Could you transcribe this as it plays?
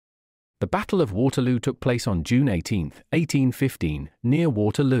The Battle of Waterloo took place on June 18, 1815, near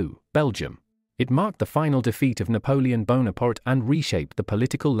Waterloo, Belgium. It marked the final defeat of Napoleon Bonaparte and reshaped the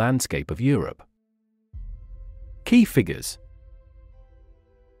political landscape of Europe. Key figures.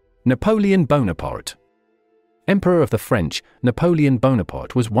 Napoleon Bonaparte. Emperor of the French, Napoleon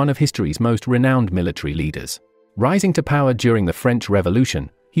Bonaparte was one of history's most renowned military leaders. Rising to power during the French Revolution,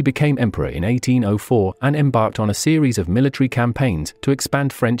 he became emperor in 1804 and embarked on a series of military campaigns to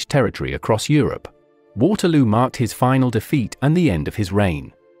expand French territory across Europe. Waterloo marked his final defeat and the end of his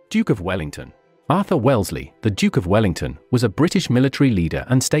reign. Duke of Wellington. Arthur Wellesley, the Duke of Wellington, was a British military leader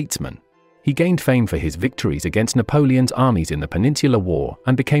and statesman. He gained fame for his victories against Napoleon's armies in the Peninsular War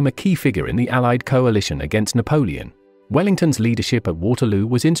and became a key figure in the Allied coalition against Napoleon. Wellington's leadership at Waterloo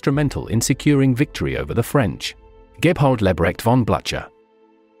was instrumental in securing victory over the French. Gebhard Leberecht von Blücher.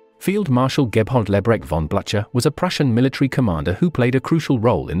 Field Marshal Gebhard Leberecht von Blücher was a Prussian military commander who played a crucial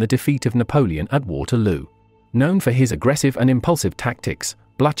role in the defeat of Napoleon at Waterloo. Known for his aggressive and impulsive tactics,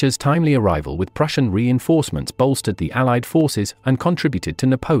 Blücher's timely arrival with Prussian reinforcements bolstered the Allied forces and contributed to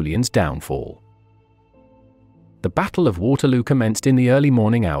Napoleon's downfall. The Battle of Waterloo commenced in the early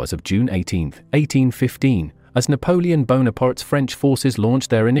morning hours of June 18, 1815, as Napoleon Bonaparte's French forces launched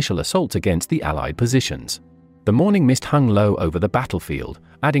their initial assaults against the Allied positions. The morning mist hung low over the battlefield,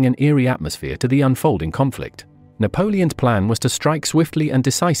 adding an eerie atmosphere to the unfolding conflict. Napoleon's plan was to strike swiftly and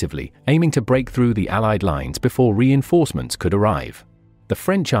decisively, aiming to break through the Allied lines before reinforcements could arrive. The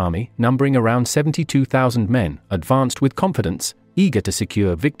French army, numbering around 72,000 men, advanced with confidence, eager to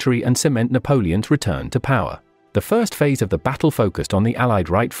secure victory and cement Napoleon's return to power. The first phase of the battle focused on the Allied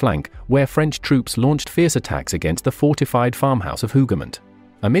right flank, where French troops launched fierce attacks against the fortified farmhouse of Hougoumont.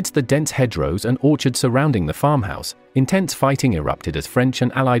 Amidst the dense hedgerows and orchards surrounding the farmhouse, intense fighting erupted as French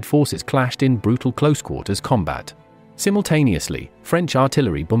and Allied forces clashed in brutal close-quarters combat. Simultaneously, French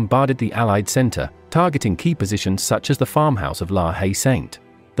artillery bombarded the Allied center, targeting key positions such as the farmhouse of La Haye Sainte.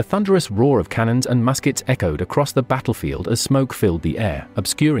 The thunderous roar of cannons and muskets echoed across the battlefield as smoke filled the air,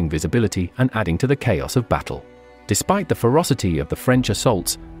 obscuring visibility and adding to the chaos of battle. Despite the ferocity of the French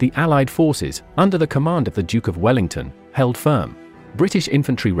assaults, the Allied forces, under the command of the Duke of Wellington, held firm. British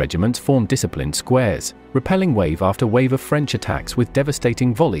infantry regiments formed disciplined squares, repelling wave after wave of French attacks with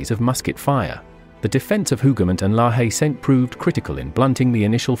devastating volleys of musket fire. The defense of Hougoumont and La Haye Sainte proved critical in blunting the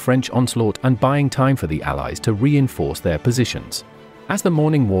initial French onslaught and buying time for the Allies to reinforce their positions. As the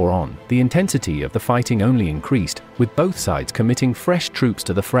morning wore on, the intensity of the fighting only increased, with both sides committing fresh troops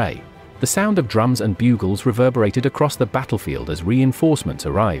to the fray. The sound of drums and bugles reverberated across the battlefield as reinforcements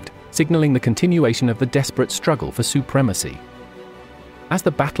arrived, signaling the continuation of the desperate struggle for supremacy. As the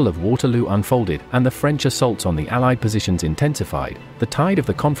Battle of Waterloo unfolded and the French assaults on the Allied positions intensified, the tide of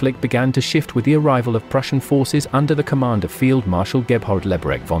the conflict began to shift with the arrival of Prussian forces under the command of Field Marshal Gebhard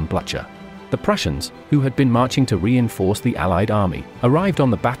Leberecht von Blücher. The Prussians, who had been marching to reinforce the Allied army, arrived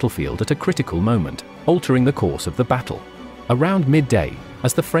on the battlefield at a critical moment, altering the course of the battle. Around midday,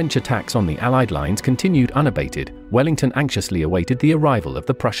 as the French attacks on the Allied lines continued unabated, Wellington anxiously awaited the arrival of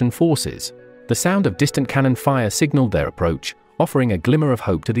the Prussian forces. The sound of distant cannon fire signaled their approach, offering a glimmer of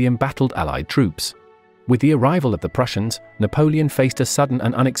hope to the embattled Allied troops. With the arrival of the Prussians, Napoleon faced a sudden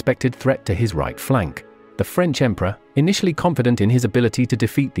and unexpected threat to his right flank. The French emperor, initially confident in his ability to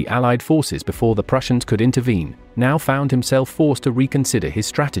defeat the Allied forces before the Prussians could intervene, now found himself forced to reconsider his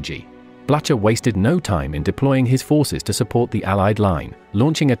strategy. Blücher wasted no time in deploying his forces to support the Allied line,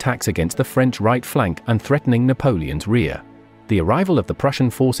 launching attacks against the French right flank and threatening Napoleon's rear. The arrival of the Prussian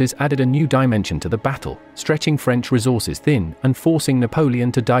forces added a new dimension to the battle, stretching French resources thin and forcing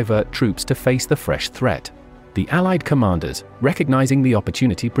Napoleon to divert troops to face the fresh threat. The Allied commanders, recognizing the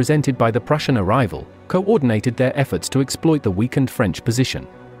opportunity presented by the Prussian arrival, coordinated their efforts to exploit the weakened French position.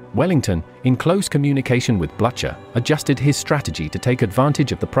 Wellington, in close communication with Blücher, adjusted his strategy to take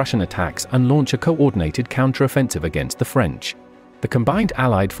advantage of the Prussian attacks and launch a coordinated counteroffensive against the French. The combined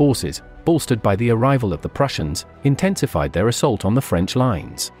Allied forces, bolstered by the arrival of the Prussians, intensified their assault on the French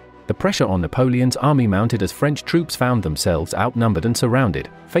lines. The pressure on Napoleon's army mounted as French troops found themselves outnumbered and surrounded,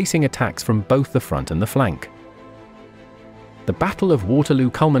 facing attacks from both the front and the flank. The Battle of Waterloo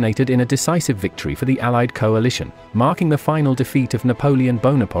culminated in a decisive victory for the Allied coalition, marking the final defeat of Napoleon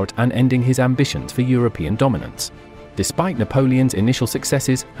Bonaparte and ending his ambitions for European dominance. Despite Napoleon's initial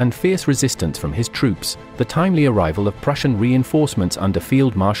successes and fierce resistance from his troops, the timely arrival of Prussian reinforcements under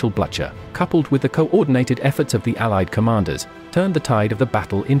Field Marshal Blücher, coupled with the coordinated efforts of the Allied commanders, turned the tide of the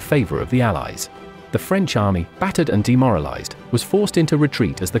battle in favor of the Allies. The French army, battered and demoralized, was forced into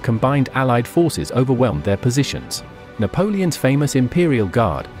retreat as the combined Allied forces overwhelmed their positions. Napoleon's famous Imperial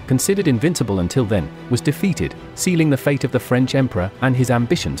Guard, considered invincible until then, was defeated, sealing the fate of the French emperor and his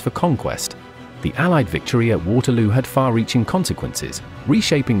ambitions for conquest. The Allied victory at Waterloo had far-reaching consequences,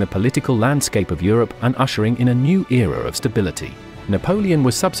 reshaping the political landscape of Europe and ushering in a new era of stability. Napoleon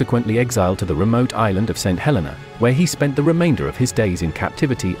was subsequently exiled to the remote island of St. Helena, where he spent the remainder of his days in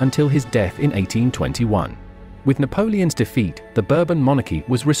captivity until his death in 1821. With Napoleon's defeat, the Bourbon monarchy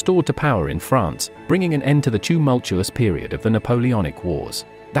was restored to power in France, bringing an end to the tumultuous period of the Napoleonic Wars.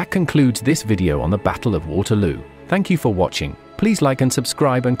 That concludes this video on the Battle of Waterloo. Thank you for watching. Please like and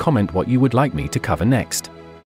subscribe and comment what you would like me to cover next.